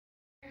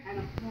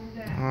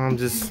I'm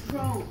just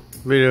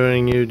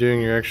videoing you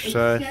doing your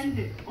exercise.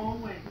 Doing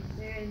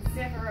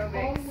step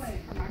aerobics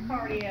for my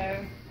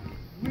cardio.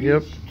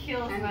 Yep.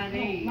 Kills my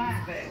knees,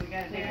 but we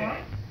gotta do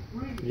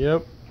it.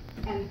 Yep.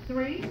 And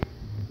 3,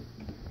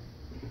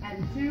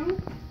 and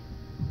 2,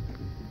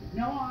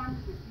 no arms,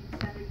 just keep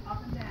stepping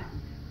up and down.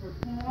 For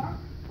 4,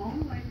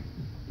 only,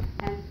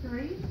 and 3,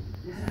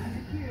 this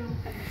is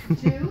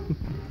your cue. 2,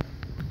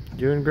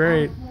 Doing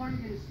great. on the floor, you're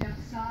going to step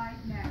side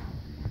now,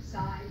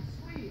 side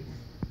squeeze.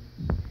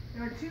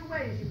 There are 2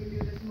 ways you can do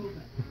this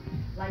movement.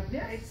 Like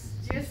this.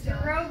 It's just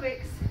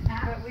aerobics,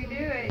 but we do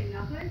it.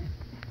 Nothing.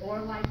 Or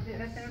like this.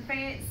 Nothing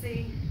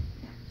fancy.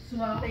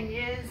 Slow. Thing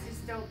is,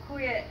 just don't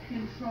quit.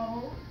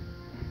 Control.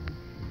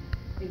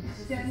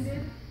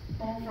 Extended.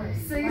 Only.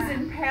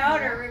 Susan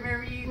Powder,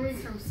 remember you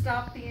from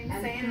Stop the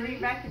Insanity 3,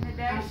 back in the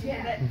day? She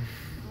had that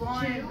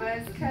blonde 2,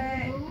 buzz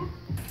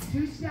cut.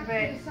 2 steps But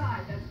to the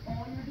side. That's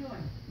all you're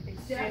doing.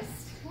 It's Step,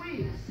 just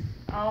squeeze.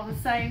 all the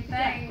same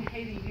thing.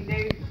 Either you can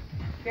do,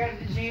 go to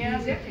the gym,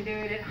 you can do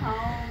it at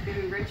home,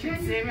 do Richard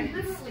Then you Simmons.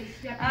 literally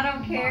step I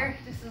don't into care,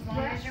 the just as long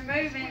as you're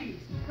moving. Squeeze,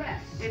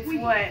 press, It's squeeze.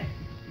 what,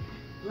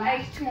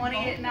 Last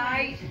 8:20 at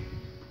night?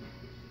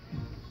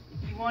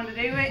 You want to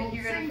do it, Hold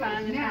you're going to singles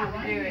find the now, time to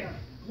right do it. here.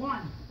 1,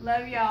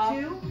 Love y'all.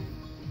 2,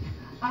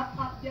 up,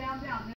 up, down, down.